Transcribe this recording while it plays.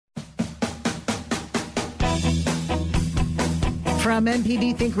From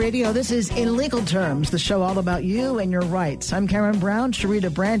MPB Think Radio, this is In Legal Terms, the show all about you and your rights. I'm Karen Brown.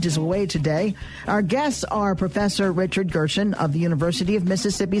 Sharita Brandt is away today. Our guests are Professor Richard Gershon of the University of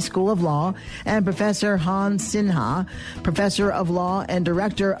Mississippi School of Law and Professor Hans Sinha, Professor of Law and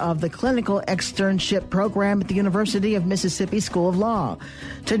Director of the Clinical Externship Program at the University of Mississippi School of Law.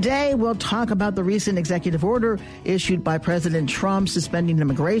 Today, we'll talk about the recent executive order issued by President Trump suspending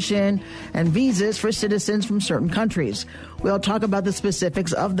immigration and visas for citizens from certain countries. We'll talk about the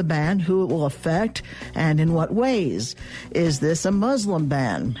specifics of the ban, who it will affect, and in what ways. Is this a Muslim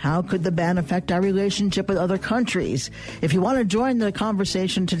ban? How could the ban affect our relationship with other countries? If you want to join the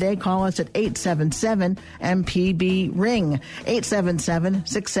conversation today, call us at 877-MPB-RING,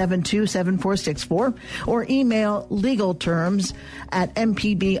 877-672-7464, or email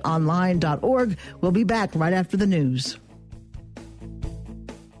legalterms@mpbonline.org. We'll be back right after the news.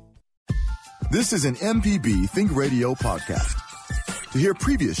 This is an MPB Think Radio podcast. To hear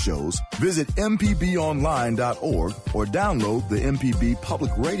previous shows, visit mpbonline.org or download the MPB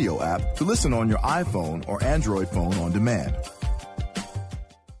Public Radio app to listen on your iPhone or Android phone on demand.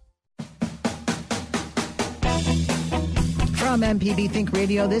 From MPB Think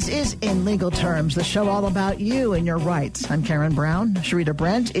Radio, this is In Legal Terms, the show all about you and your rights. I'm Karen Brown. Sharita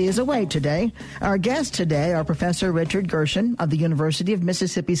Brandt is away today. Our guests today are Professor Richard Gershon of the University of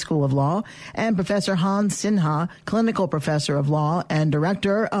Mississippi School of Law and Professor Hans Sinha, Clinical Professor of Law and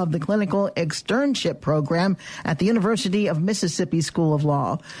Director of the Clinical Externship Program at the University of Mississippi School of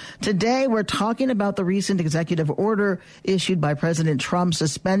Law. Today, we're talking about the recent executive order issued by President Trump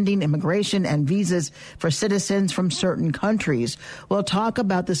suspending immigration and visas for citizens from certain countries. We'll talk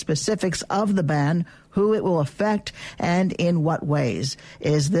about the specifics of the ban, who it will affect, and in what ways.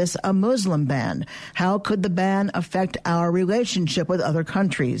 Is this a Muslim ban? How could the ban affect our relationship with other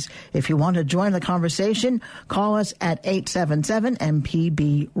countries? If you want to join the conversation, call us at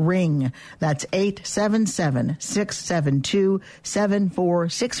 877-MPB-RING. That's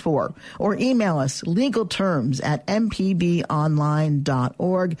 877-672-7464. Or email us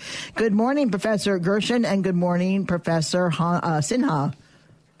legalterms@mpbonline.org. Good morning, Professor Gershon, and good morning, Professor Sinha.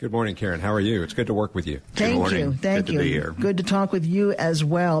 Good morning, Karen. How are you? It's good to work with you. Thank you. Thank you. Good to be here. Good to talk with you as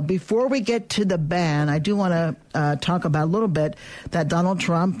well. Before we get to the ban, I do want to talk about a little bit that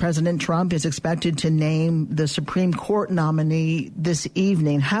President Trump, is expected to name the Supreme Court nominee this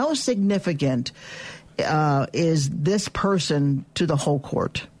evening. How significant is this person to the whole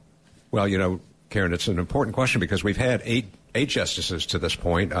court? Well, Karen, it's an important question because we've had eight justices to this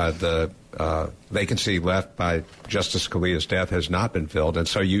point. The vacancy left by Justice Scalia's death has not been filled. And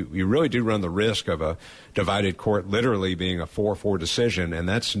so you really do run the risk of a divided court literally being a 4-4 decision. And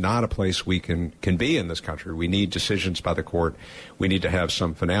that's not a place we can be in this country. We need decisions by the court. We need to have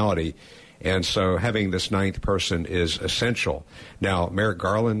some finality. And so having this ninth person is essential. Now, Merrick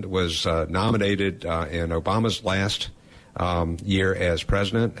Garland was nominated in Obama's last year as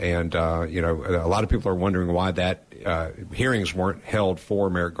president, and a lot of people are wondering why that hearings weren't held for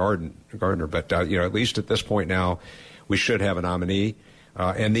Merrick Gardner. But at least at this point now, we should have a nominee,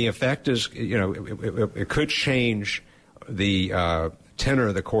 and the effect is, it could change the tenor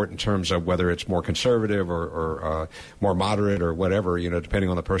of the court in terms of whether it's more conservative or more moderate or whatever, depending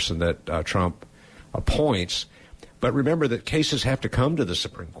on the person that Trump appoints. But remember that cases have to come to the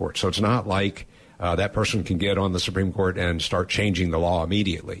Supreme Court, so it's not like that person can get on the Supreme Court and start changing the law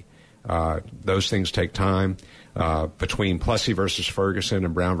immediately. Those things take time. Between Plessy versus Ferguson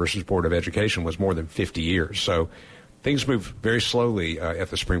and Brown versus Board of Education was more than 50 years. So things move very slowly at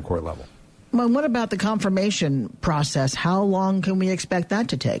the Supreme Court level. Well, what about the confirmation process? How long can we expect that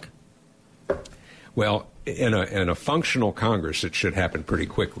to take? Well, in a functional Congress, it should happen pretty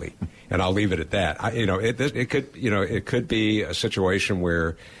quickly, and I'll leave it at that. It could be a situation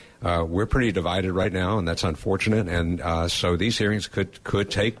where we're pretty divided right now, and that's unfortunate. And so these hearings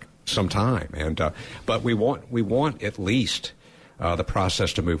could take some time. And but we want at least the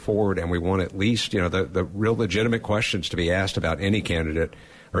process to move forward, and we want at least the real legitimate questions to be asked about any candidate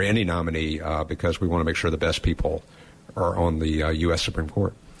or any nominee, because we want to make sure the best people are on the U.S. Supreme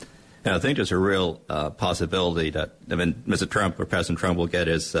Court. And I think there's a real possibility that Mr. Trump or President Trump will get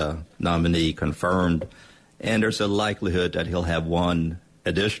his nominee confirmed, and there's a likelihood that he'll have one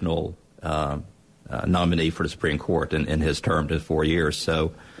additional nominee for the Supreme Court in his term to 4 years.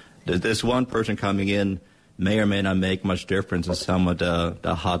 So this one person coming in may or may not make much difference in some of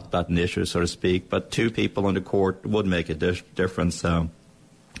the hot button issues, so to speak, but two people on the court would make a difference to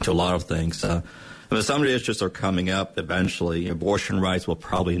a lot of things. Some of the issues are coming up eventually. Abortion rights will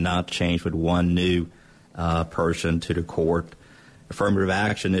probably not change with one new person to the court. Affirmative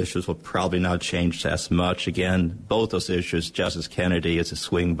action issues will probably not change as much. Again, both those issues, Justice Kennedy is a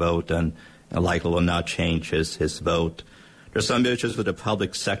swing vote and likely will not change his vote. There's some issues with the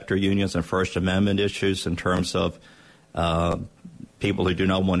public sector unions and First Amendment issues in terms of people who do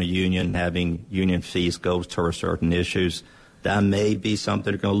not want a union having union fees go towards certain issues. That may be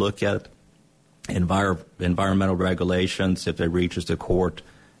something they're going to look at. Environmental regulations, if it reaches the court,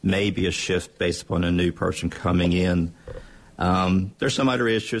 may be a shift based upon a new person coming in. There's some other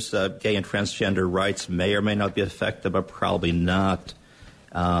issues. Gay and transgender rights may or may not be affected, but probably not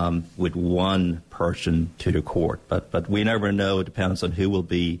with one person to the court. But we never know. It depends on who will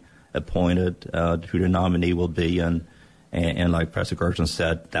be appointed, who the nominee will be, and like Professor Gershon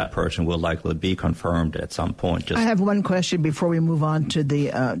said, that person will likely be confirmed at some point. I have one question before we move on to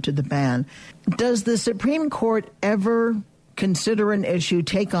the ban. Does the Supreme Court ever consider an issue,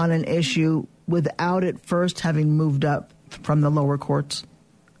 take on an issue, without it first having moved up from the lower courts?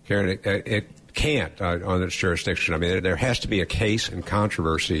 Karen, it can't on its jurisdiction. I mean, there has to be a case and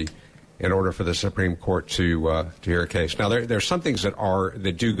controversy in order for the Supreme Court to hear a case. Now, there's some things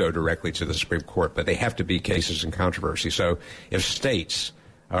that do go directly to the Supreme Court, but they have to be cases and controversy. So if states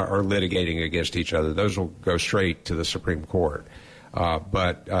are litigating against each other, those will go straight to the Supreme Court,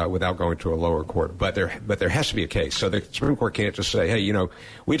 but without going to a lower court. But there has to be a case. So the Supreme Court can't just say, hey,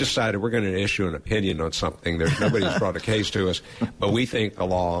 we decided we're going to issue an opinion on something. Nobody's brought a case to us, but we think the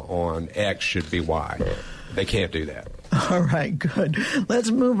law on X should be Y. They can't do that. All right, good. Let's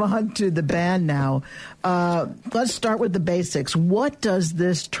move on to the ban now. Let's start with the basics. What does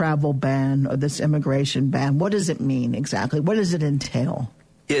this travel ban or this immigration ban, what does it mean exactly? What does it entail?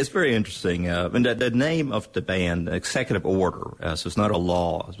 Yeah, it's very interesting. And the name of the ban, executive order, so it's not a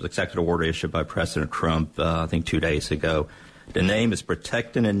law. It's an executive order issued by President Trump, I think 2 days ago. The name is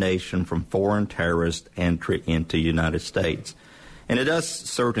Protecting a Nation from Foreign Terrorist Entry into the United States. And it does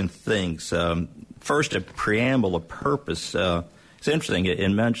certain things. First, a preamble of purpose. It's interesting. It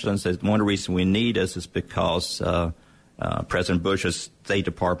mentions that one of the reasons we need this is because President Bush's State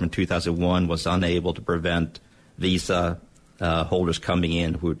Department in 2001 was unable to prevent visa holders coming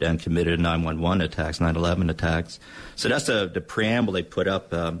in who then committed 9/11 attacks, 9/11 attacks. So that's the preamble they put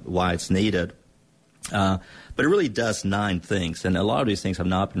up, why it's needed. But it really does 9 things, and a lot of these things have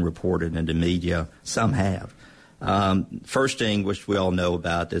not been reported in the media. Some have. First thing, which we all know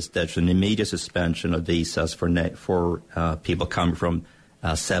about, is there's an immediate suspension of visas for people coming from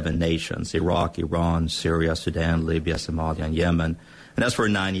 7 nations: Iraq, Iran, Syria, Sudan, Libya, Somalia, and Yemen. And that's for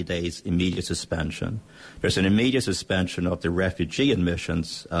 90 days, immediate suspension. There's an immediate suspension of the refugee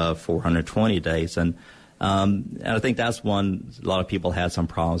admissions for 120 days. And I think that's one a lot of people had some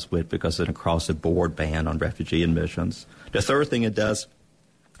problems with because of an across-the-board ban on refugee admissions. The third thing it does,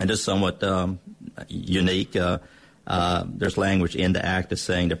 and it's somewhat unique, there's language in the act that's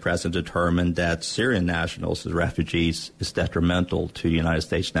saying the president determined that Syrian nationals as refugees is detrimental to the United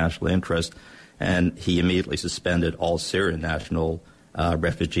States national interest, and he immediately suspended all Syrian national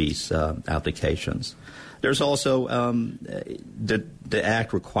refugees applications. There's also the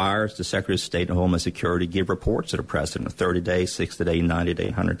act requires the Secretary of State and Homeland Security give reports to the president, a 30-day, 60-day,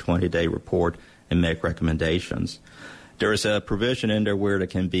 90-day, 120-day report, and make recommendations. There is a provision in there where there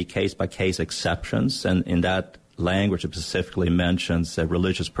can be case-by-case exceptions, and in that language it specifically mentions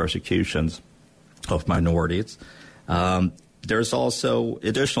religious persecutions of minorities. There's also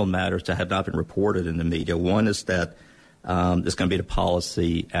additional matters that have not been reported in the media. One is that there's going to be the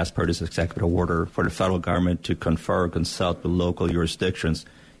policy, as per this executive order, for the federal government to confer and consult with local jurisdictions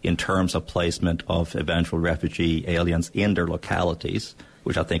in terms of placement of eventual refugee aliens in their localities,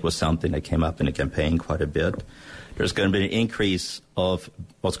 which I think was something that came up in the campaign quite a bit. There's going to be an increase of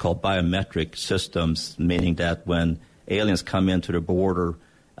what's called biometric systems, meaning that when aliens come into the border,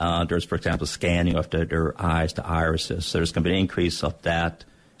 there's, for example, scanning of their eyes, the irises. So there's going to be an increase of that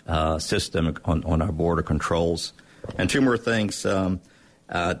system on our border controls. And 2 more things.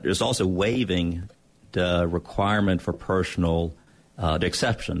 There's also waiving the requirement for the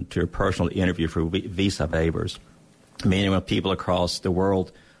exception to a personal interview for visa waivers, meaning when people across the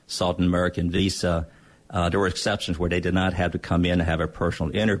world sought an American visa, there were exceptions where they did not have to come in and have a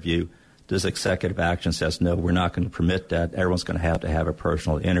personal interview. This executive action says, no, we're not going to permit that. Everyone's going to have a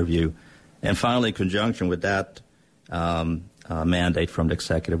personal interview. And finally, in conjunction with that mandate from the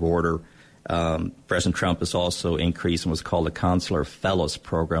executive order, President Trump has also increased what's called the Consular Fellows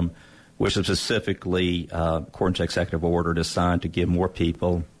Program, which is specifically, according to executive order, designed to give more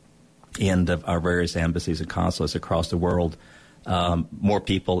people in our various embassies and consulates across the world more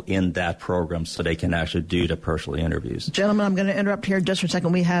people in that program so they can actually do the personal interviews. Gentlemen, I'm going to interrupt here just for a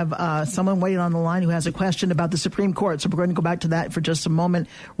second. We have someone waiting on the line who has a question about the Supreme Court, so we're going to go back to that for just a moment.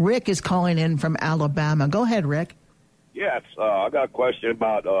 Rick is calling in from Alabama. Go ahead, Rick. Yes, I got a question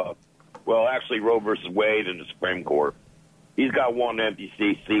about, Roe versus Wade in the Supreme Court. He's got one empty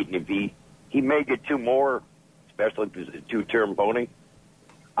seat, and if he may get two more, especially if it's a two-term pony,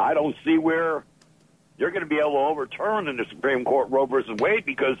 I don't see where you're going to be able to overturn in the Supreme Court Roe versus Wade,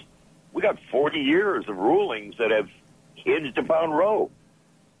 because we got 40 years of rulings that have hinged upon Roe.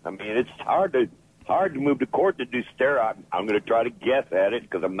 I mean, it's hard to move the court to do stare. I'm going to try to guess at it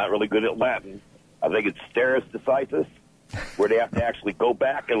because I'm not really good at Latin. I think it's stare decisis, where they have to actually go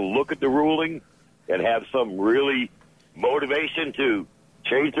back and look at the ruling and have some really motivation to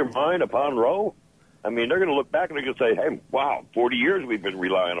change their mind upon Roe. I mean, they're going to look back and they're going to say, hey, wow, 40 years we've been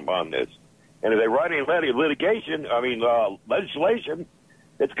relying upon this. And if they write any legislation,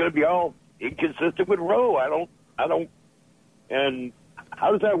 it's going to be all inconsistent with Roe. I don't, and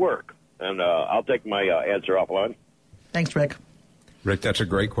how does that work? And I'll take my answer offline. Thanks, Rick. Rick, that's a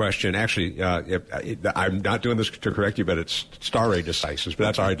great question. Actually, I'm not doing this to correct you, but it's stare decisis, but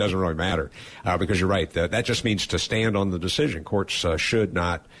that's all right. It doesn't really matter because you're right. That just means to stand on the decision. Courts should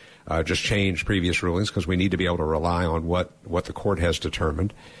not just change previous rulings because we need to be able to rely on what the court has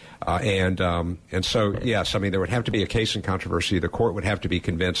determined. And so, yes, I mean, there would have to be a case in controversy. The court would have to be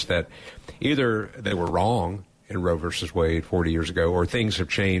convinced that either they were wrong in Roe versus Wade 40 years ago, or things have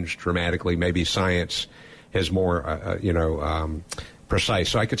changed dramatically. Maybe science is more, precise.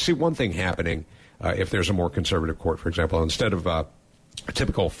 So I could see one thing happening if there's a more conservative court, for example, instead of a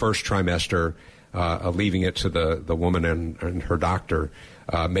typical first trimester, leaving it to the woman and her doctor,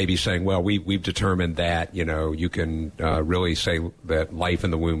 maybe saying, well, we've determined that, you can really say that life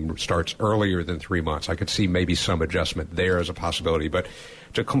in the womb starts earlier than 3 months. I could see maybe some adjustment there as a possibility. But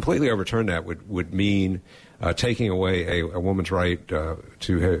to completely overturn that would mean taking away a woman's right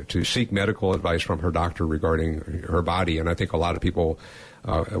to seek medical advice from her doctor regarding her body. And I think a lot of people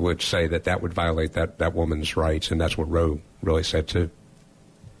would say that would violate that woman's rights, and that's what Roe really said too.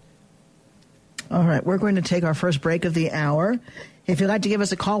 All right, we're going to take our first break of the hour. If you'd like to give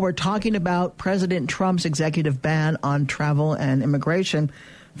us a call, we're talking about President Trump's executive ban on travel and immigration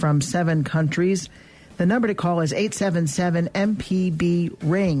from 7 countries. The number to call is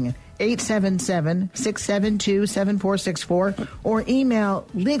 877-MPB-RING, 877-672-7464, or email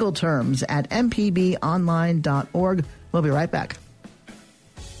legalterms@mpbonline.org. We'll be right back.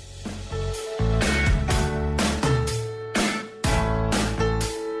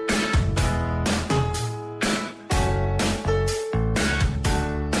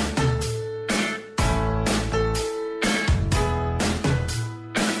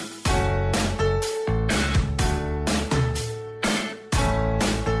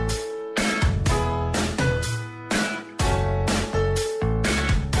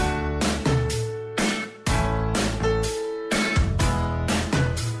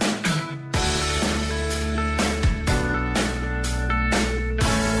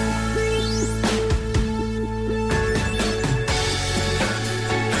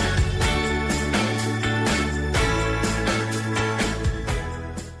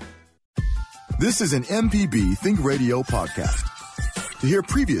 This is an MPB Think Radio podcast. To hear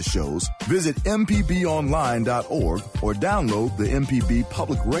previous shows, visit mpbonline.org or download the MPB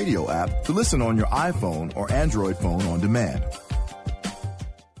Public Radio app to listen on your iPhone or Android phone on demand.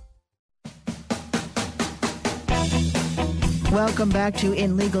 Welcome back to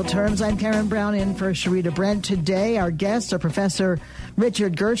In Legal Terms. I'm Karen Brown in for Sharita Brent. Today, our guests are Professor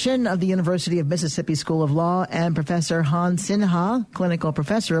Richard Gershon of the University of Mississippi School of Law and Professor Hans Sinha, Clinical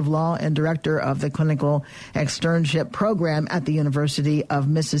Professor of Law and Director of the Clinical Externship Program at the University of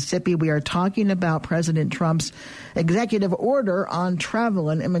Mississippi. We are talking about President Trump's executive order on travel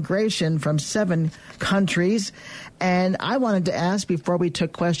and immigration from 7 countries. And I wanted to ask, before we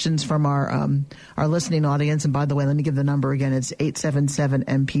took questions from our listening audience, and by the way, let me give the number again. It's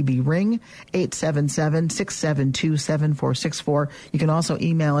 877-MPB-RING, 877-672-7464. You can also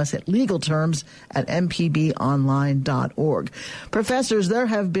email us at legalterms@mpbonline.org. Professors, there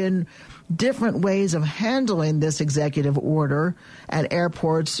have been different ways of handling this executive order at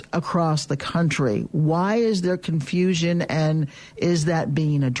airports across the country. Why is there confusion, and is that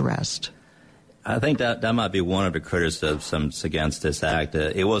being addressed? I think that might be one of the criticisms against this act.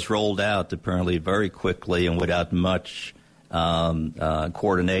 It was rolled out apparently very quickly and without much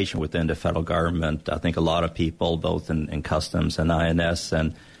coordination within the federal government. I think a lot of people, both in Customs and INS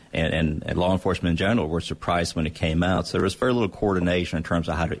and law enforcement in general, were surprised when it came out. So there was very little coordination in terms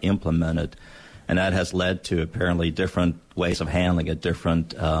of how to implement it. and that has led to apparently different ways of handling it,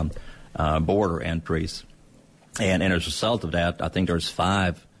 different border entries. And as a result of that, I think there's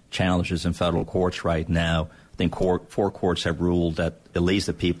 5 challenges in federal courts right now. I think 4 courts have ruled that at least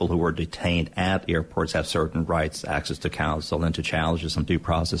the people who were detained at airports have certain rights, access to counsel, and to challenges some due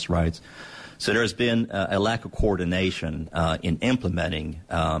process rights. So there's been a lack of coordination in implementing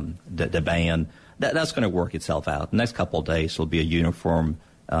the ban. That's going to work itself out. The next couple of days will be a uniform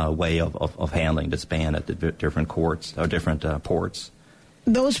way of handling this ban at the different courts or different ports.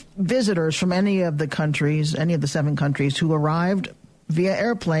 Those visitors from any of the countries, any of the 7 countries who arrived via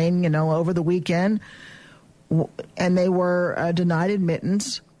airplane, over the weekend, and they were denied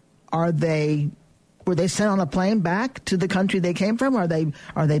admittance, were they sent on a plane back to the country they came from? Are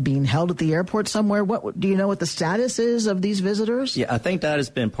they being held at the airport somewhere? What do you know what the status is of these visitors? Yeah, I think that has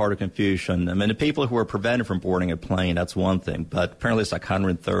been part of confusion. I mean, the people who were prevented from boarding a plane, that's one thing. But apparently it's like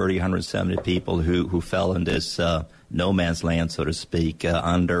 130, 170 people who fell in this no man's land, so to speak,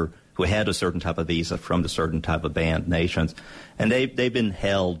 who had a certain type of visa from the certain type of banned nations. And they've been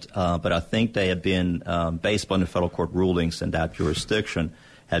held, but I think they have been, based on the federal court rulings in that jurisdiction,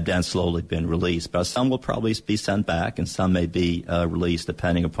 have then slowly been released. But some will probably be sent back, and some may be released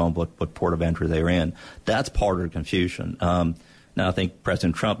depending upon what port of entry they're in. That's part of the confusion. Now, I think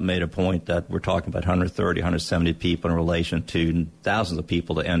President Trump made a point that we're talking about 130, 170 people in relation to thousands of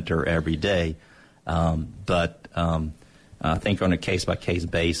people to enter every day. But I think on a case-by-case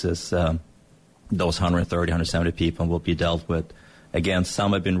basis, those 130, 170 people will be dealt with. Again,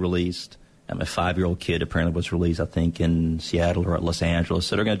 some have been released. A 5-year-old kid apparently was released, I think, in Seattle or Los Angeles.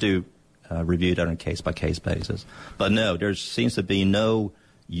 So they're going to do review that on a case-by-case basis. But no, there seems to be no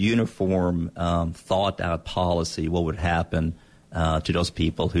uniform, thought-out policy what would happen to those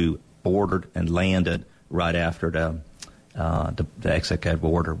people who boarded and landed right after the executive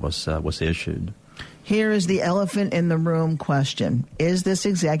order was issued. Here is the elephant in the room question. Is this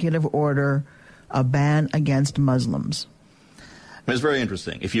executive order a ban against Muslims? It's very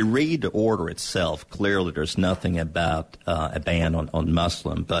interesting. If you read the order itself, clearly there's nothing about a ban on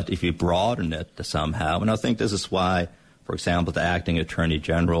Muslim. But if you broaden it somehow, and I think this is why, for example, the acting attorney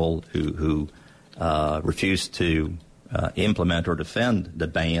general who refused to implement or defend the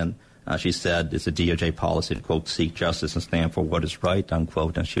ban, she said it's a DOJ policy to, quote, seek justice and stand for what is right,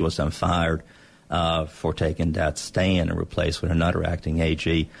 unquote, and she was then fired for taking that stand and replaced with another acting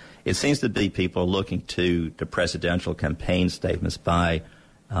AG. It seems to be people are looking to the presidential campaign statements by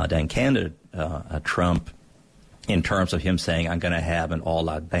then candidate Trump in terms of him saying, I'm going to have an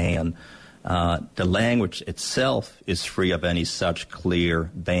all-out ban. The language itself is free of any such clear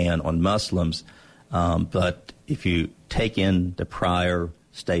ban on Muslims. But if you take in the prior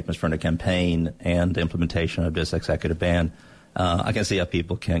statements from the campaign and the implementation of this executive ban, I can see how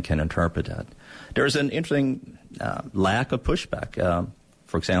people can interpret that. There's an interesting lack of pushback.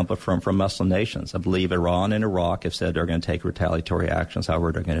 For example, from Muslim nations. I believe Iran and Iraq have said they're going to take retaliatory actions.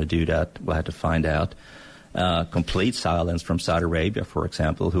 However they're going to do that, we'll have to find out. Complete silence from Saudi Arabia, for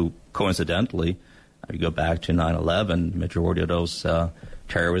example, who coincidentally, if you go back to 9/11, the majority of those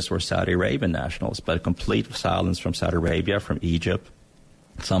terrorists were Saudi Arabian nationals. But complete silence from Saudi Arabia, from Egypt.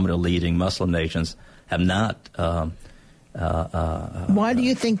 Some of the leading Muslim nations have not. Why do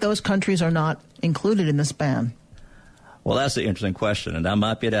you think those countries are not included in this ban? Well, that's an interesting question, and that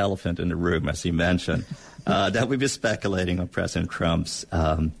might be an elephant in the room, as you mentioned, that we've been speculating on President Trump's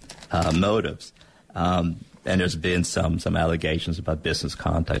motives. And there's been some allegations about business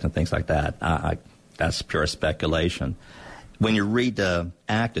contact and things like that. That's pure speculation. When you read the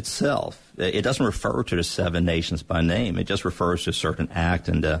act itself, it doesn't refer to the 7 nations by name. It just refers to a certain act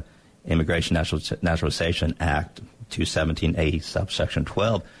in the Immigration Naturalization Act 217A, subsection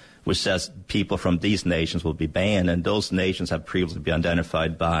 12, which says people from these nations will be banned, and those nations have previously been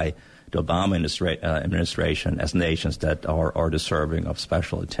identified by the Obama administration as nations that are deserving of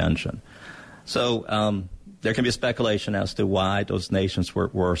special attention. So there can be speculation as to why those nations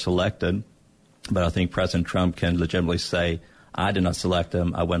were selected, but I think President Trump can legitimately say, I did not select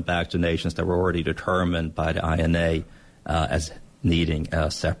them. I went back to nations that were already determined by the INA as needing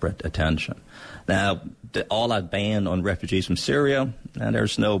separate attention. Now, the all-out ban on refugees from Syria, and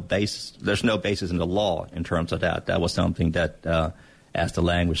there's no basis in the law in terms of that. That was something that, as the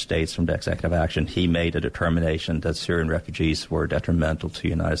language states from the executive action, he made a determination that Syrian refugees were detrimental to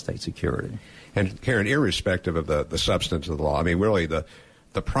United States security. And Karen, irrespective of the substance of the law, I mean, really the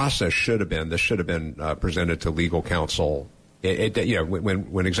process should have been presented to legal counsel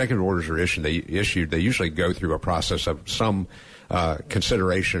when executive orders are issued, they usually go through a process of some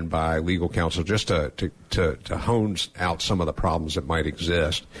consideration by legal counsel just to hone out some of the problems that might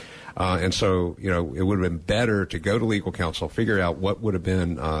exist. And so, it would have been better to go to legal counsel, figure out what would have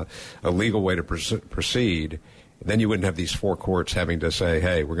been a legal way to proceed. Then you wouldn't have these four courts having to say,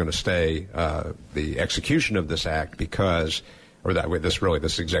 hey, we're going to stay the execution of this act because, or that way,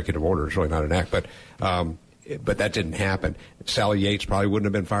 this executive order is really not an act, but that didn't happen. Sally Yates probably wouldn't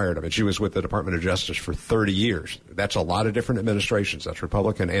have been fired. I mean, she was with the Department of Justice for 30 years. That's a lot of different administrations. That's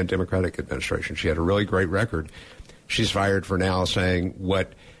Republican and Democratic administration. She had a really great record. She's fired for now saying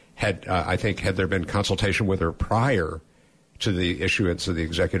what had there been consultation with her prior to the issuance of the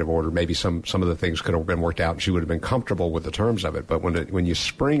executive order, maybe some of the things could have been worked out and she would have been comfortable with the terms of it. But when you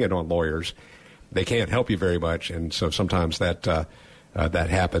spring it on lawyers, they can't help you very much. And so sometimes that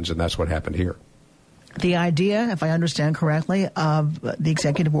happens, and that's what happened here. The idea, if I understand correctly, of the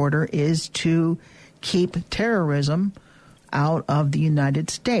executive order is to keep terrorism out of the United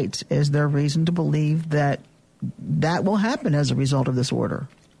States. Is there reason to believe that will happen as a result of this order?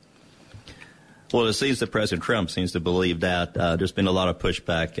 Well, it seems that President Trump seems to believe that. There's been a lot of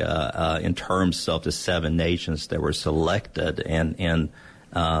pushback in terms of the 7 nations that were selected and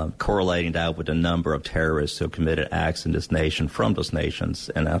correlating that with the number of terrorists who committed acts in this nation from those nations.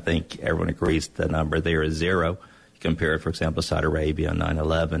 And I think everyone agrees the number there is 0. Compared, for example, Saudi Arabia on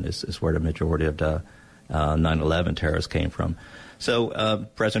 9/11 is where the majority of the 9/11 terrorists came from. So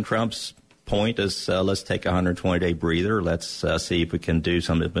President Trump's point is let's take a 120-day breather. Let's see if we can do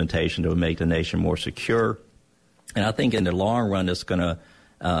some implementation to make the nation more secure. And I think in the long run it's going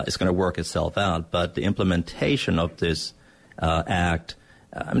to work itself out. But the implementation of this act,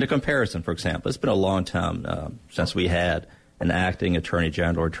 the comparison, for example, it's been a long time since we had an acting attorney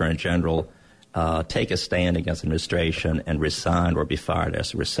general or attorney general take a stand against administration and resign or be fired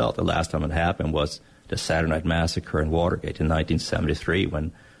as a result. The last time it happened was the Saturday Night Massacre in Watergate in 1973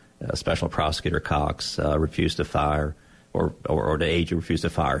 when Special Prosecutor Cox refused to fire, or the agent refused to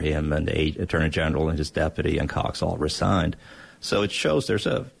fire him, and the Attorney General and his deputy and Cox all resigned. So it shows there's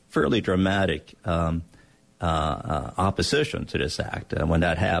a fairly dramatic opposition to this act when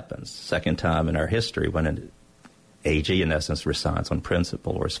that happens. Second time in our history when an AG, in essence, resigns on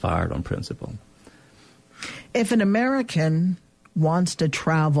principle or is fired on principle. If an American wants to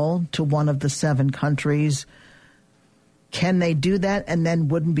travel to one of the 7 countries, can they do that and then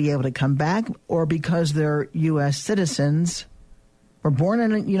wouldn't be able to come back? Or because they're U.S. citizens, were born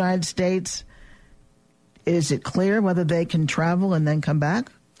in the United States, is it clear whether they can travel and then come back?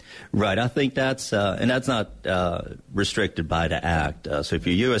 Right. I think that's not restricted by the act. So if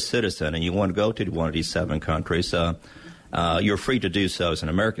you're a U.S. citizen and you want to go to one of these 7 countries, you're free to do so as an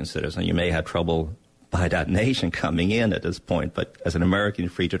American citizen. You may have trouble by that nation coming in at this point, but as an American,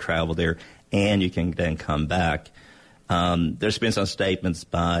 you're free to travel there and you can then come back. There's been some statements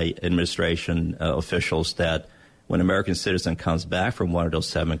by administration officials that when an American citizen comes back from one of those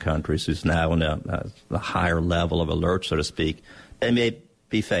 7 countries who's now in a higher level of alert, so to speak, they may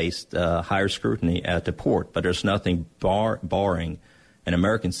be faced higher scrutiny at the port. But there's nothing barring an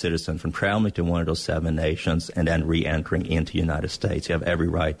American citizen from traveling to one of those 7 nations and then re-entering into the United States. You have every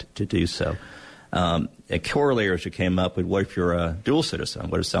right to do so. A corollary you came up with, what if you're a dual citizen?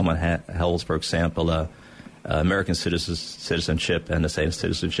 What if someone holds, for example, American citizenship and the same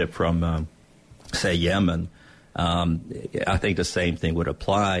citizenship from, say, Yemen? I think the same thing would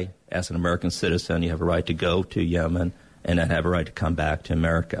apply. As an American citizen, you have a right to go to Yemen and then have a right to come back to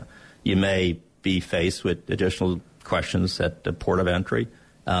America. You may be faced with additional questions at the port of entry,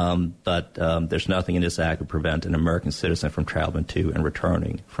 but there's nothing in this act to prevent an American citizen from traveling to and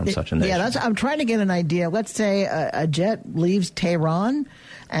returning from such a nation. Yeah, I'm trying to get an idea. Let's say a jet leaves Tehran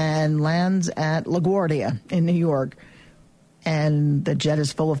and lands at LaGuardia in New York, and the jet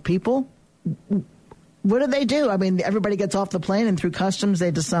is full of people. What do? I mean, everybody gets off the plane, and through customs they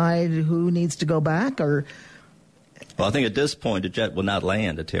decide who needs to go back, or... Well, I think at this point the jet will not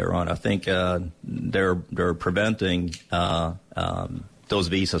land at Tehran. I think they're preventing those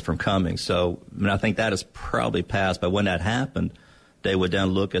visas from coming. So I think that is probably passed. But when that happened, they would then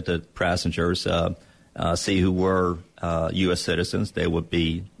look at the passengers, see who were U.S. citizens. They would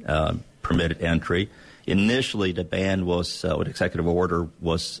be permitted entry. Initially, the ban was, with executive order,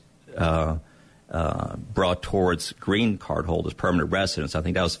 was brought towards green card holders, permanent residents. I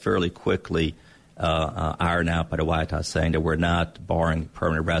think that was fairly quickly ironed out by the White House, saying that we're not barring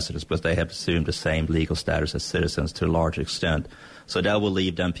permanent residents, but they have assumed the same legal status as citizens to a large extent. So that will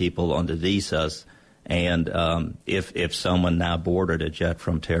leave them people on the visas. And if someone now boarded a jet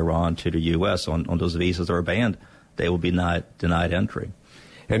from Tehran to the U.S. on those visas that are banned, they will be denied entry.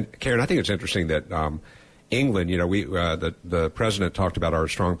 And Karen, I think it's interesting that England, the president talked about our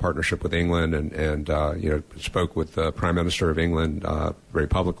strong partnership with England, and spoke with the Prime Minister of England very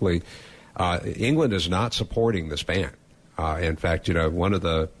publicly. England is not supporting this ban. In fact, one of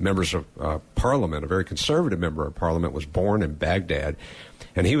the members of Parliament, a very conservative member of Parliament, was born in Baghdad,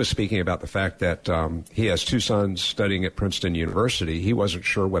 and he was speaking about the fact that he has two sons studying at Princeton University. He wasn't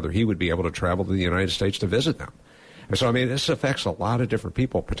sure whether he would be able to travel to the United States to visit them. And so, this affects a lot of different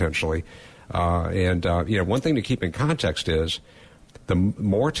people potentially. One thing to keep in context is the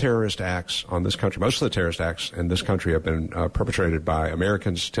more terrorist acts on this country, most of the terrorist acts in this country have been perpetrated by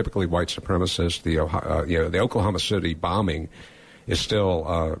Americans, typically white supremacists. The Oklahoma City bombing is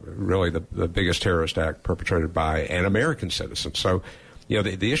still really the biggest terrorist act perpetrated by an American citizen. So,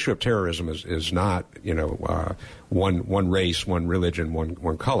 the issue of terrorism is not, one race, one religion,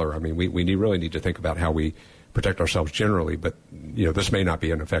 one color. We really need to think about how we protect ourselves generally, but this may not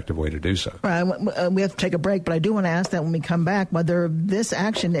be an effective way to do so. Right. We have to take a break, but I do want to ask that when we come back, whether this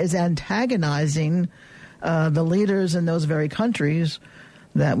action is antagonizing the leaders in those very countries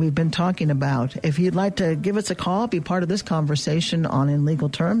that we've been talking about. If you'd like to give us a call, be part of this conversation on In Legal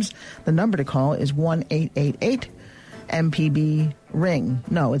Terms, the number to call is 1-888-MPB ring.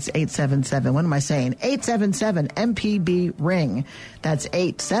 No, it's 877. What am I saying? 877 MPB ring. That's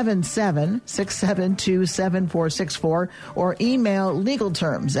 877-672-7464, or email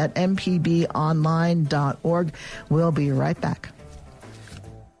legalterms@mpbonline.org. We'll be right back.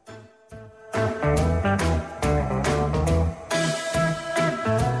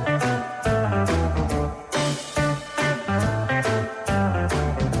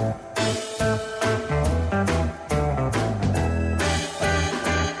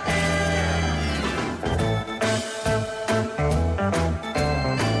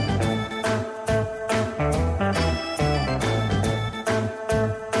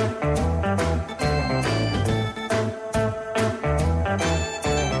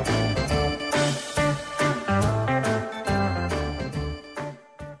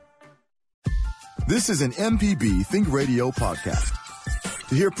 This is an MPB Think Radio podcast.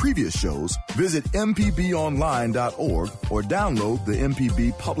 To hear previous shows, visit mpbonline.org or download the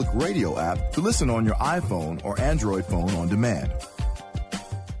MPB Public Radio app to listen on your iPhone or Android phone on demand.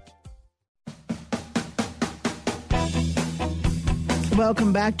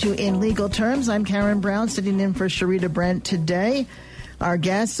 Welcome back to In Legal Terms. I'm Karen Brown, sitting in for Sharita Brent today. Our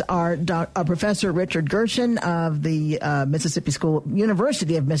guests are Professor Richard Gershon of the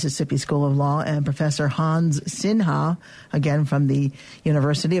University of Mississippi School of Law, and Professor Hans Sinha, again from the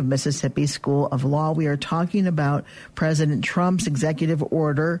University of Mississippi School of Law. We are talking about President Trump's executive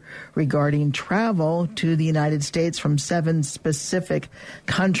order regarding travel to the United States from 7 specific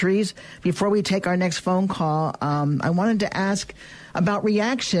countries. Before we take our next phone call, I wanted to ask about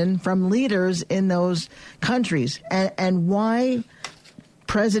reaction from leaders in those countries and why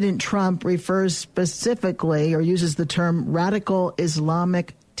President Trump refers specifically or uses the term radical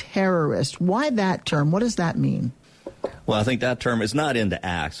Islamic terrorist. Why that term? What does that mean? Well, I think that term is not in the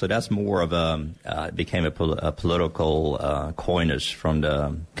act, so that's more of it became a political coinage from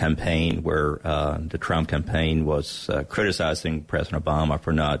the campaign where the Trump campaign was criticizing President Obama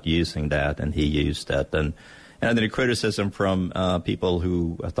for not using that, and he used that. And then the criticism from people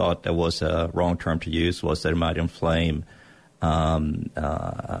who thought that was a wrong term to use was that it might inflame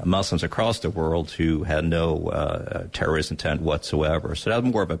Muslims across the world who had no terrorist intent whatsoever. So that's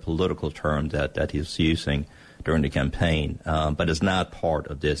more of a political term that he's using during the campaign, but it's not part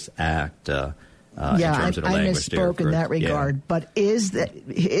of this act in terms of the I language there. misspoke in that regard. Yeah. But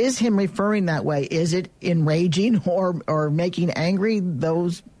is him referring that way, is it enraging or making angry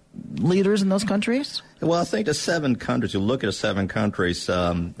those leaders in those countries? Well, I think the 7 countries, you look at the 7 countries,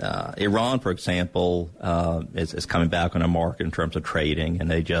 Iran, for example, is coming back on the market in terms of trading,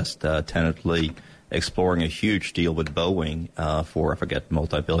 and they just tentatively exploring a huge deal with Boeing for, I forget,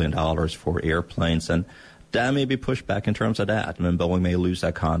 multi-billion dollars for airplanes, and that may be pushed back in terms of that. Boeing may lose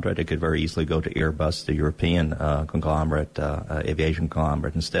that contract. It could very easily go to Airbus, the European conglomerate, aviation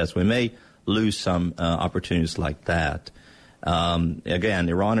conglomerate instead. So we may lose some opportunities like that. Again,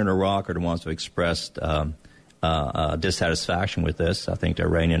 Iran and Iraq are the ones who expressed dissatisfaction with this. I think the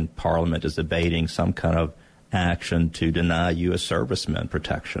Iranian parliament is debating some kind of action to deny U.S. servicemen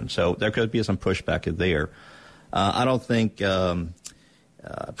protection. So there could be some pushback there. I don't think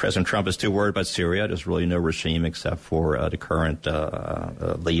President Trump is too worried about Syria. There's really no regime except for the current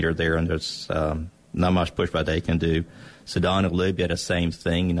leader there, and there's not much pushback they can do. Sudan and Libya, the same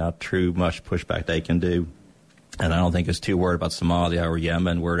thing, not too much pushback they can do. And I don't think it's too worried about Somalia or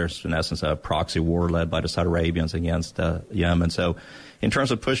Yemen, where there's, in essence, a proxy war led by the Saudi Arabians against Yemen. So in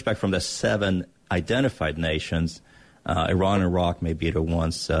terms of pushback from the 7 identified nations, Iran and Iraq may be the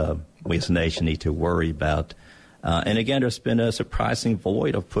ones we as a nation need to worry about. And again, there's been a surprising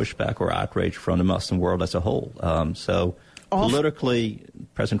void of pushback or outrage from the Muslim world as a whole. So politically,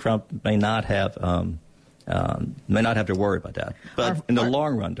 President Trump may not have to worry about that. But in the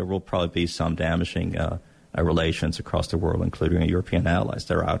long run, there will probably be some damaging relations across the world, including European allies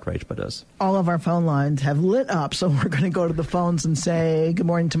that are outraged by this. All of our phone lines have lit up, so we're going to go to the phones and say good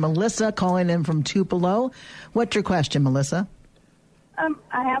morning to Melissa, calling in from Tupelo. What's your question, Melissa?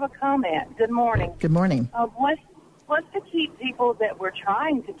 I have a comment. Good morning. Good morning. What's to keep people that we're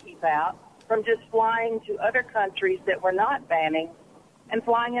trying to keep out from just flying to other countries that we're not banning and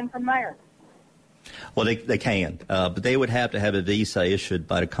flying in from there? Well, they can, but they would have to have a visa issued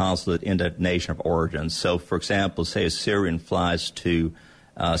by the consulate in the nation of origin. So, for example, say a Syrian flies to,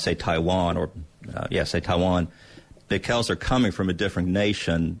 say, Taiwan, Taiwan, because they're coming from a different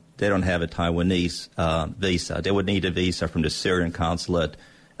nation, they don't have a Taiwanese visa. They would need a visa from the Syrian consulate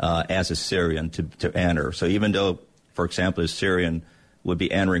as a Syrian to enter. So even though, for example, a Syrian would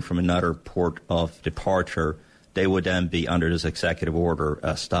be entering from another port of departure, they would then be under this executive order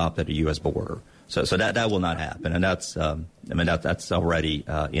stopped at the U.S. border. So that will not happen, and that's that's already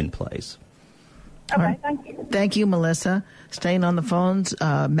in place. Okay, thank you. Thank you, Melissa. Staying on the phones,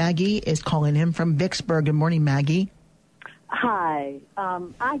 Maggie is calling in from Vicksburg. Good morning, Maggie. Hi.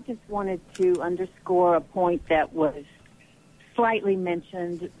 I just wanted to underscore a point that was slightly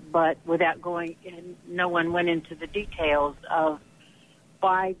mentioned, but without going in, no one went into the details of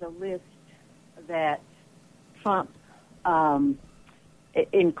why the list that Trump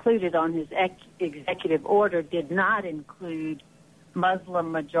included on his executive order did not include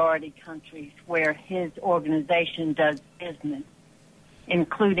Muslim-majority countries where his organization does business,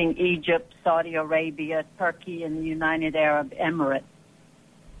 including Egypt, Saudi Arabia, Turkey, and the United Arab Emirates.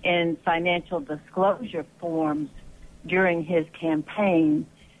 In financial disclosure forms during his campaign,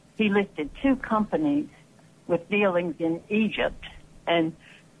 he listed 2 companies with dealings in Egypt and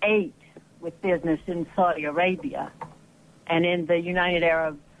 8 with business in Saudi Arabia. And in the United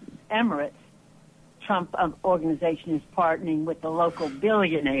Arab Emirates, Trump organization is partnering with the local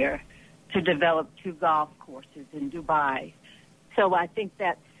billionaire to develop 2 golf courses in Dubai. So I think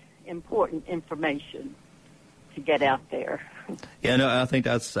that's important information to get out there. Yeah, no, I think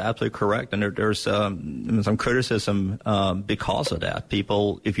that's absolutely correct. And there's some criticism because of that.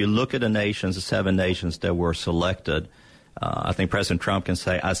 People, if you look at the 7 nations that were selected, I think President Trump can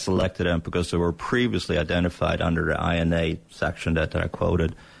say, I selected them because they were previously identified under the INA section that I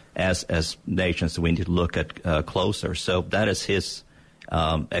quoted as nations that we need to look at closer. So that is his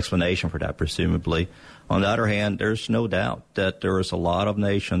explanation for that, presumably. On the other hand, there's no doubt that there is a lot of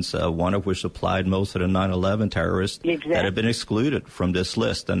nations, one of which supplied most of the 9/11 terrorists, that have been excluded from this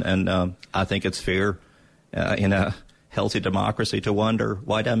list. And I think it's fair in a healthy democracy to wonder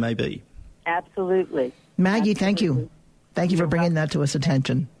why that may be. Absolutely. Maggie, thank you. Thank you for bringing that to us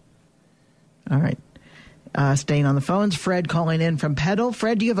attention. All right. Staying on the phones, Fred calling in from Petal.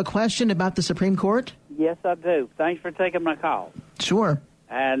 Fred, do you have a question about the Supreme Court? Yes, I do. Thanks for taking my call. Sure.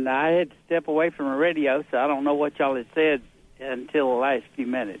 And I had to step away from the radio, so I don't know what y'all had said until the last few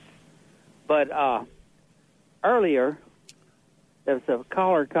minutes. But earlier, there was a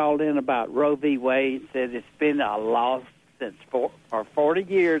caller called in about Roe v. Wade, said it's been a loss since for 40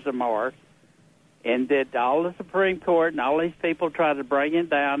 years or more, and that all the Supreme Court and all these people tried to bring it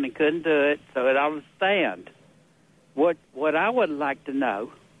down and couldn't do it, so it ought to stand. What I would like to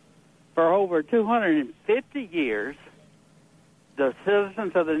know, for over 250 years, the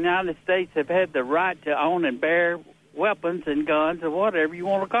citizens of the United States have had the right to own and bear weapons and guns or whatever you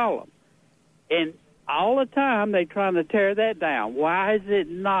want to call them. And all the time they're trying to tear that down. Why is it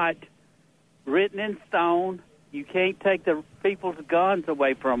not written in stone? You can't take the people's guns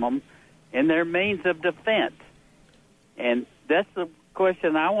away from them and their means of defense. And that's the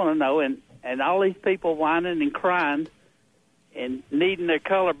question I want to know. And all these people whining and crying and needing their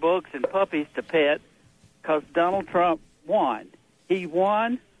color books and puppies to pet because Donald Trump won. He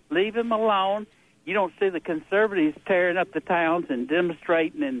won. Leave him alone. You don't see the conservatives tearing up the towns and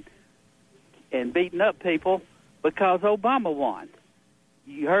demonstrating and beating up people because Obama won.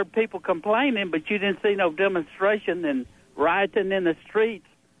 You heard people complaining, but you didn't see no demonstration and rioting in the streets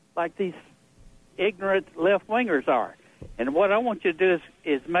like these ignorant left-wingers are. And what I want you to do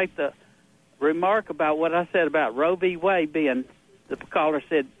is make the remark about what I said about Roe v. Wade being, the caller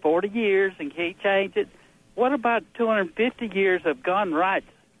said, 40 years and can't change it. What about 250 years of gun rights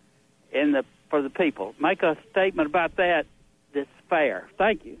and the for the people. Make a statement about that that's fair.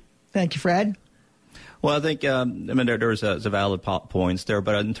 Thank you. Thank you, Fred. Well, I think there's a valid points there,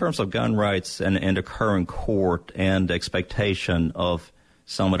 but in terms of gun rights and the current court and the expectation of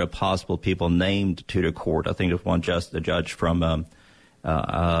some of the possible people named to the court, I think there's one the judge from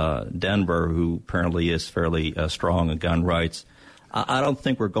Denver who apparently is fairly strong on gun rights. I don't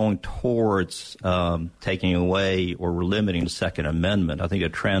think we're going towards taking away or we're limiting the Second Amendment. I think the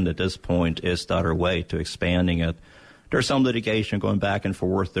trend at this point is the other way to expanding it. There's some litigation going back and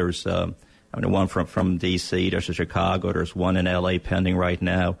forth. There's one from D.C., there's a Chicago, there's one in L.A. pending right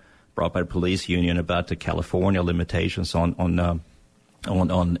now, brought by the police union about the California limitations on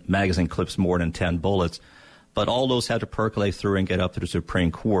magazine clips more than 10 bullets. But all those have to percolate through and get up to the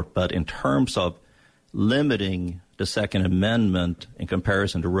Supreme Court. But in terms of limiting the Second Amendment in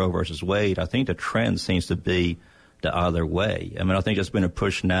comparison to Roe versus Wade, I think the trend seems to be the other way. I mean, I think there's been a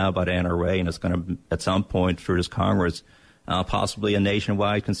push now by the NRA, and it's going to, at some point through this Congress, possibly a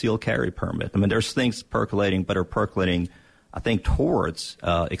nationwide concealed carry permit. I mean, there's things percolating, but are percolating, I think, towards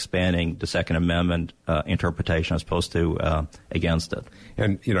expanding the Second Amendment interpretation as opposed to against it.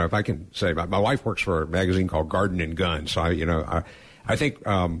 And, if I can say, my wife works for a magazine called Garden and Gun. So, I think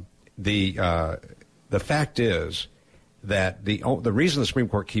the fact is that the reason the Supreme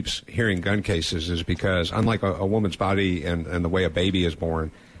Court keeps hearing gun cases is because, unlike a woman's body and the way a baby is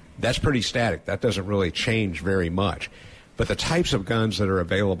born, that's pretty static. That doesn't really change very much. But the types of guns that are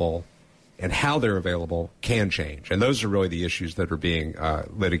available and how they're available can change. And those are really the issues that are being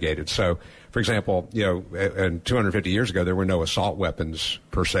litigated. So, for example, and 250 years ago, there were no assault weapons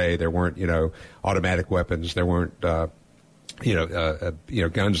per se. There weren't, automatic weapons. There weren't, guns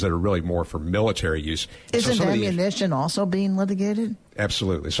that are really more for military use. Isn't ammunition also being litigated?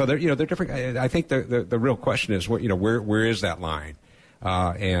 Absolutely. So they're different. I think the real question is, where is that line?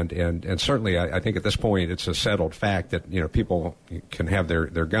 And certainly, I think at this point it's a settled fact that people can have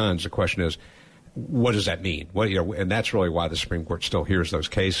their guns. The question is, what does that mean? And that's really why the Supreme Court still hears those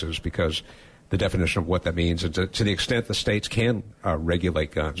cases, because the definition of what that means, and to the extent the states can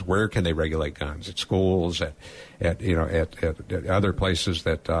regulate guns, where can they regulate guns? At schools, at other places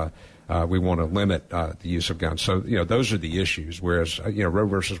that we want to limit the use of guns. So those are the issues. Whereas Roe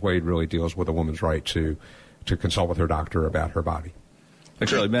versus Wade really deals with a woman's right to consult with her doctor about her body.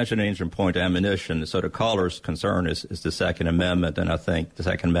 Actually, you mentioned an interesting point, ammunition. So the caller's concern is the Second Amendment, and I think the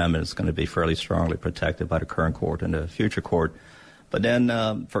Second Amendment is going to be fairly strongly protected by the current court and the future court. But then,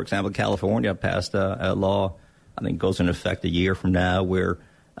 for example, California passed a law, I think goes into effect a year from now, where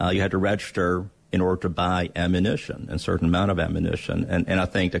you had to register in order to buy ammunition, a certain amount of ammunition. And I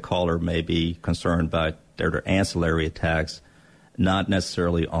think the caller may be concerned by their ancillary attacks, not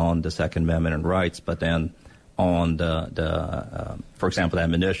necessarily on the Second Amendment and rights, but then on for example,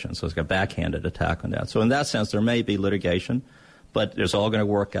 ammunition. So it's got a backhanded attack on that. So in that sense, there may be litigation, but it's all going to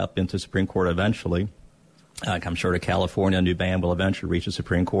work up into Supreme Court eventually. I'm sure the California new ban will eventually reach the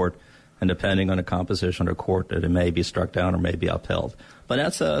Supreme Court, and depending on the composition of the court, that it may be struck down or may be upheld. But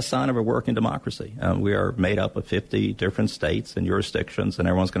that's a sign of a working democracy. We are made up of 50 different states and jurisdictions, and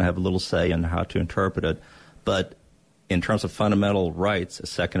everyone's going to have a little say in how to interpret it. But in terms of fundamental rights, a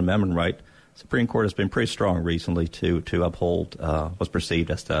Second Amendment right, Supreme Court has been pretty strong recently to uphold what's perceived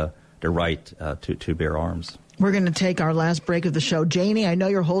as the right to bear arms. We're going to take our last break of the show. Janie, I know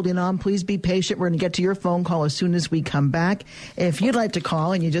you're holding on. Please be patient. We're going to get to your phone call as soon as we come back. If you'd like to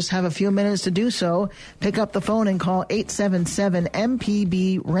call and you just have a few minutes to do so, pick up the phone and call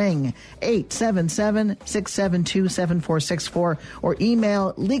 877-MPB-RING, 877-672-7464, or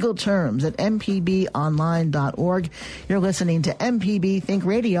email legalterms@mpbonline.org. You're listening to MPB Think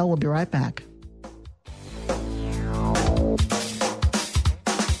Radio. We'll be right back.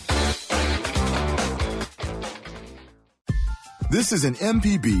 This is an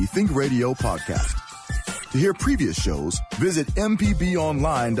MPB Think Radio podcast. To hear previous shows, visit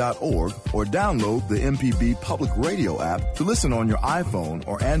mpbonline.org or download the MPB Public Radio app to listen on your iPhone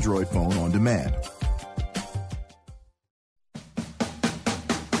or Android phone on demand.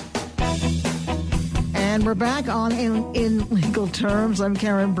 And we're back on in Legal Terms. I'm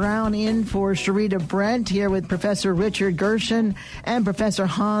Karen Brown, in for Sharita Brent, here with Professor Richard Gershon and Professor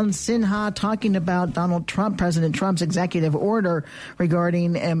Hans Sinha, talking about Donald Trump, President Trump's executive order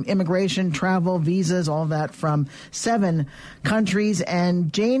regarding immigration, travel, visas, all that from 7 countries.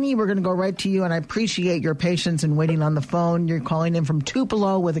 And Janie, we're going to go right to you, and I appreciate your patience in waiting on the phone. You're calling in from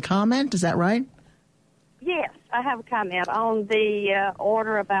Tupelo with a comment. Is that right? Yes, I have a comment on the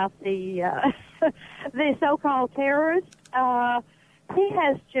order about the the so-called terrorists. Trump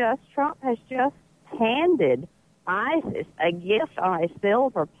has just handed ISIS a gift on a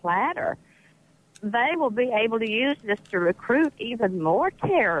silver platter. they will be able to use this to recruit even more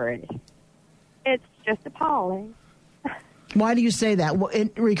terrorists. It's just appalling. Why do you say that?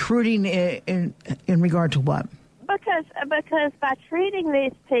 Recruiting in regard to what? Because by treating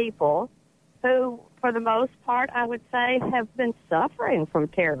these people who, for the most part, I would say, have been suffering from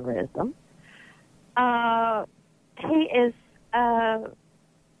terrorism, he is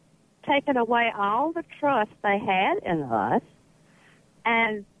taking away all the trust they had in us,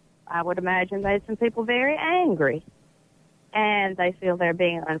 and I would imagine made some people very angry, and they feel they're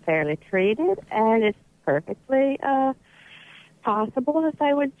being unfairly treated, and it's perfectly possible that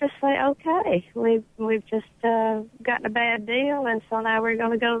they would just say, okay, we've just gotten a bad deal, and so now we're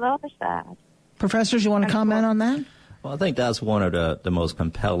going to go to the other side. Professors, you want to comment on that? Well, I think that's one of the most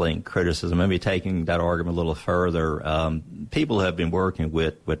compelling criticism. Maybe taking that argument a little further, people have been working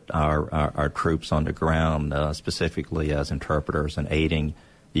with our troops on the ground, specifically as interpreters and aiding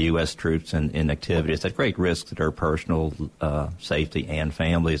the U.S. troops in activities at great risk to their personal safety and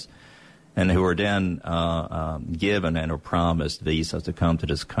families, and who are then given and are promised visas to come to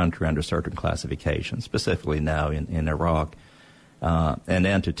this country under certain classifications, specifically now in Iraq. And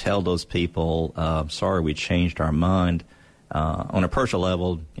then to tell those people, sorry, we changed our mind. On a personal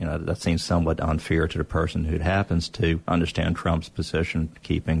level, that seems somewhat unfair to the person who happens to understand Trump's position,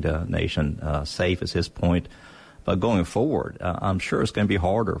 keeping the nation safe is his point. But going forward, I'm sure it's going to be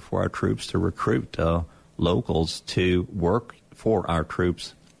harder for our troops to recruit locals to work for our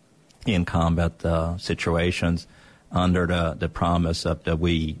troops in combat situations under the promise of that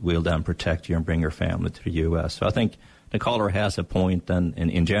we will then protect you and bring your family to the U.S. So I think the caller has a point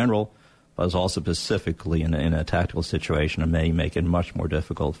in general, but also specifically in a tactical situation, and may make it much more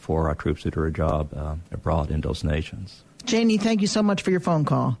difficult for our troops to do a job abroad in those nations. Janie, thank you so much for your phone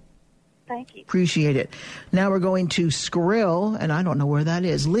call. Thank you. Appreciate it. Now we're going to Skrill, and I don't know where that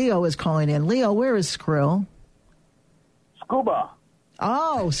is. Leo is calling in. Leo, where is Skrill? Scuba.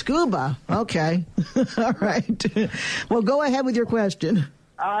 Oh, scuba. Okay. All right. Well, go ahead with your question.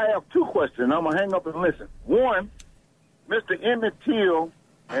 I have two questions. I'm going to hang up and listen. One, Mr. Emmett Till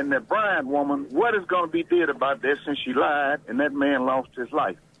and the Bryant woman, what is going to be did about that since she lied and that man lost his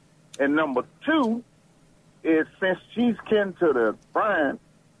life? And number two is, since she's kin to the Bryant,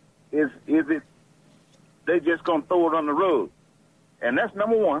 is it they just going to throw it on the rug? And that's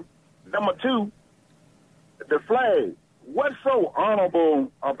number one. Number two, the flag. What's so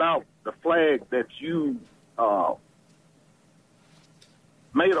honorable about the flag that you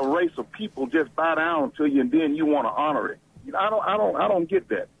made a race of people just bow down to you and then you want to honor it? I don't get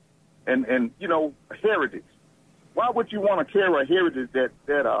that. And heritage. Why would you want to carry a heritage that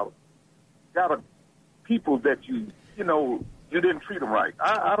got a people that you didn't treat them right?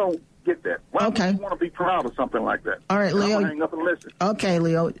 I don't get that. Why would you want to be proud of something like that? All right, Leo. Hang up and listen. Okay,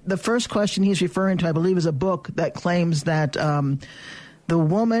 Leo. The first question he's referring to, I believe, is a book that claims that the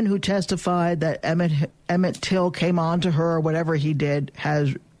woman who testified that Emmett Till came on to her, or whatever he did,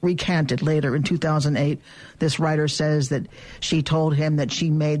 has recanted later in 2008. This writer says that she told him that she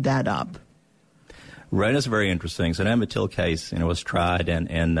made that up. Right, that's very interesting. So the Emmett Till case, was tried,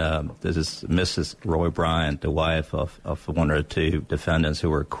 and this is Mrs. Roy Bryant, the wife of one of the two defendants who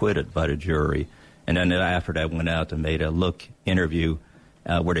were acquitted by the jury, and then after that went out and made a look interview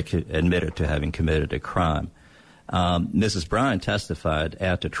where they admitted to having committed a crime. Mrs. Bryant testified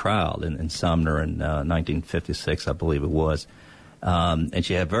at the trial in Sumner in 1956, I believe it was, and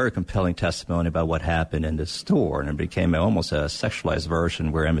she had very compelling testimony about what happened in the store, and it became almost a sexualized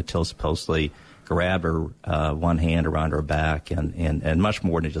version where Emmett Till supposedly grabbed her one hand around her back and much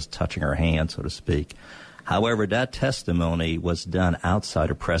more than just touching her hand, so to speak. However, that testimony was done outside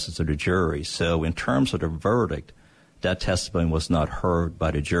the presence of the jury. So in terms of the verdict, that testimony was not heard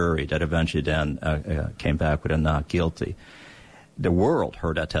by the jury. That eventually then came back with a not guilty. The world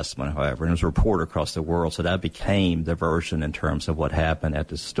heard that testimony, however, and it was reported across the world. So that became the version in terms of what happened at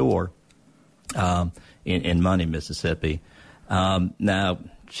the store in Money, Mississippi. Now,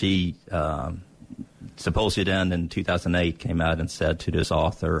 she supposedly then in 2008 came out and said to this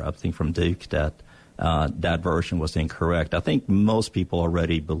author, I think from Duke, that that version was incorrect. I think most people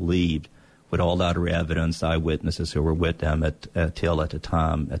already believed, with all that evidence, eyewitnesses who were with them at Till at the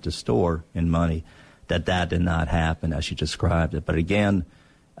time at the store in Money, that did not happen as she described it. But again,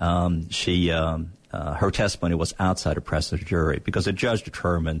 her testimony was outside the presence of the jury because the judge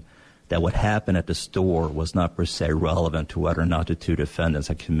determined that what happened at the store was not per se relevant to whether or not the two defendants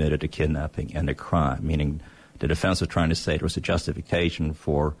had committed a kidnapping and a crime, meaning the defense was trying to say there was a justification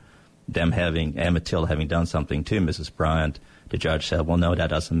for them Emmett Till having done something to Mrs. Bryant. The judge said, well, no,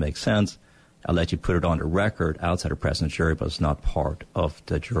 that doesn't make sense. I'll let you put it on the record outside of President's jury, but it's not part of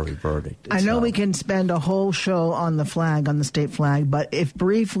the jury verdict. I know we can spend a whole show on the flag, on the state flag, but if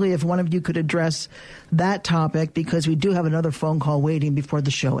one of you could address that topic, because we do have another phone call waiting before the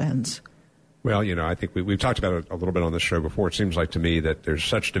show ends. Well, I think we've talked about it a little bit on this show before. It seems like to me that there's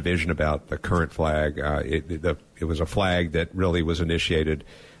such division about the current flag. It was a flag that really was initiated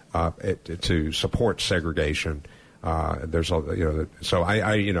to support segregation. So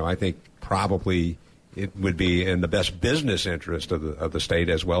I think probably it would be in the best business interest of the state,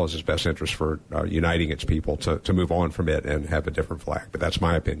 as well as its best interest for uniting its people to move on from it and have a different flag. But that's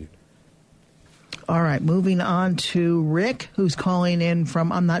my opinion. All right, moving on to Rick, who's calling in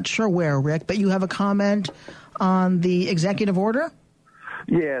from, I'm not sure where, Rick, but you have a comment on the executive order?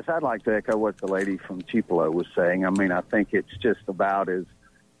 Yes, I'd like to echo what the lady from Tupelo was saying. I mean, I think it's just about as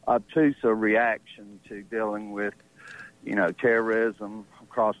obtuse a reaction to dealing with, terrorism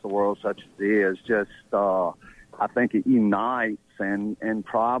across the world such as it is. Just, I think it unites and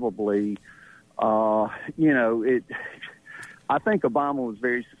probably, I think Obama was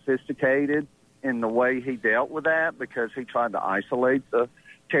very sophisticated in the way he dealt with that, because he tried to isolate the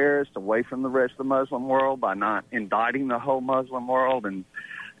terrorists away from the rest of the Muslim world by not indicting the whole Muslim world. And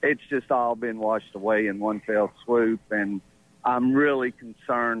it's just all been washed away in one fell swoop. And I'm really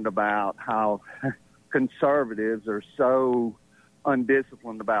concerned about how conservatives are so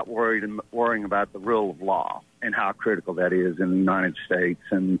undisciplined about worrying about the rule of law and how critical that is in the United States.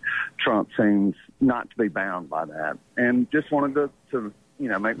 And Trump seems not to be bound by that. And just wanted to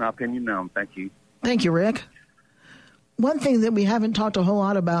make my opinion known. Thank you. Thank you, Rick. One thing that we haven't talked a whole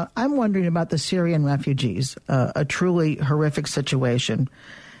lot about, I'm wondering about the Syrian refugees, a truly horrific situation.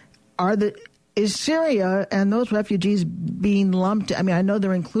 Is Syria and those refugees being lumped? I mean, I know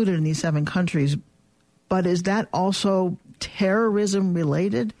they're included in these 7 countries, but is that also terrorism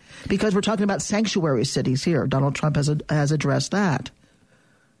related? Because we're talking about sanctuary cities here. Donald Trump has addressed that.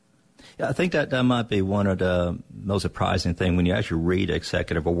 Yeah, I think that might be one of the most surprising things when you actually read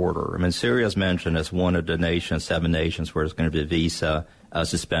executive order. I mean, Syria is mentioned as one of the 7 nations where there's going to be a visa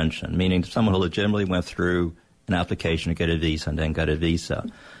suspension, meaning someone who legitimately went through an application to get a visa and then got a visa.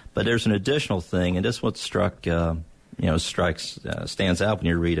 But there's an additional thing, and this is what stands out when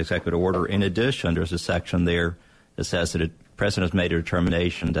you read executive order. In addition, there's a section there that says that the president has made a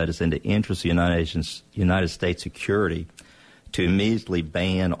determination that is in the interest of the United States security to immediately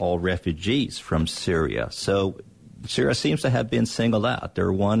ban all refugees from Syria. So Syria seems to have been singled out.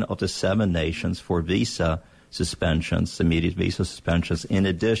 They're one of the 7 nations for visa suspensions, immediate visa suspensions. In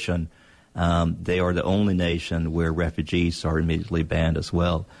addition, they are the only nation where refugees are immediately banned as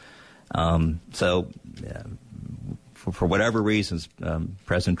well. For whatever reasons,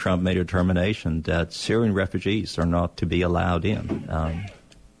 President Trump made a determination that Syrian refugees are not to be allowed in.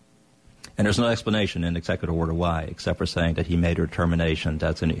 And there's no explanation in executive order why, except for saying that he made a determination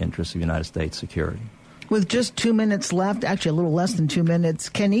that's in the interest of United States security. With just 2 minutes left, actually a little less than 2 minutes,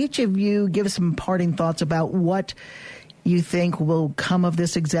 can each of you give some parting thoughts about what you think will come of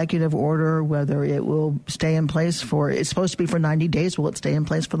this executive order, whether it will stay in place it's supposed to be for 90 days. Will it stay in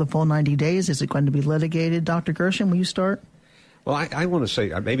place for the full 90 days? Is it going to be litigated? Dr. Gershon, will you start? Well, I want to say,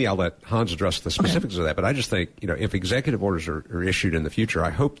 maybe I'll let Hans address the specifics of that, but I just think, if executive orders are issued in the future,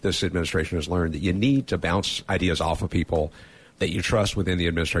 I hope this administration has learned that you need to bounce ideas off of people that you trust within the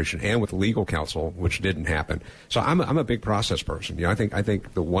administration and with the legal counsel, which didn't happen. So I'm a big process person. I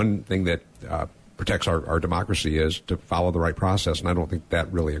think the one thing that protects our democracy is to follow the right process, and I don't think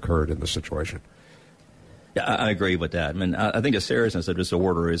that really occurred in this situation. Yeah, I agree with that. I mean, I think the seriousness of this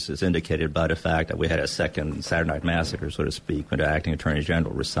order is indicated by the fact that we had a second Saturday Night Massacre, so to speak, when the acting attorney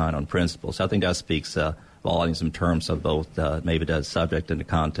general resigned on principle. So I think that speaks volumes in terms of both maybe the subject and the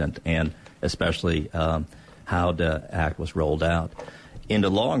content, and especially how the act was rolled out. In the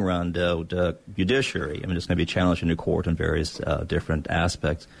long run, though, the judiciary, it's going to be challenged in the court in various different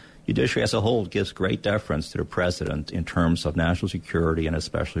aspects. Judiciary as a whole gives great deference to the president in terms of national security and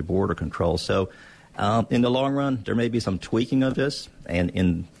especially border control. So in the long run, there may be some tweaking of this,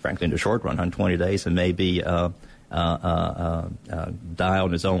 and frankly, in the short run, 120 days, it may be die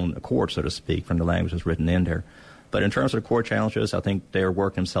on its own accord, so to speak, from the language that's written in there. But in terms of the court challenges, I think they're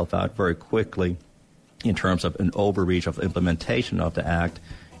working themselves out very quickly in terms of an overreach of implementation of the act,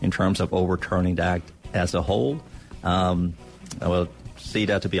 in terms of overturning the act as a whole. Well, see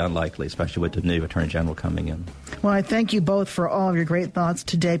that to be unlikely, especially with the new Attorney General coming in. Well, I thank you both for all of your great thoughts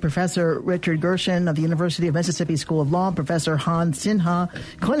today. Professor Richard Gershon of the University of Mississippi School of Law, Professor Hans Sinha,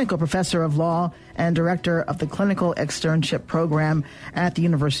 Clinical Professor of Law and Director of the Clinical Externship Program at the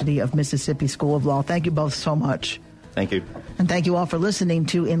University of Mississippi School of Law. Thank you both so much. Thank you. And thank you all for listening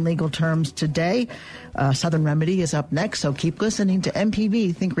to In Legal Terms today. Southern Remedy is up next, so keep listening to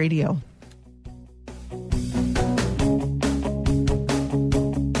MPB Think Radio.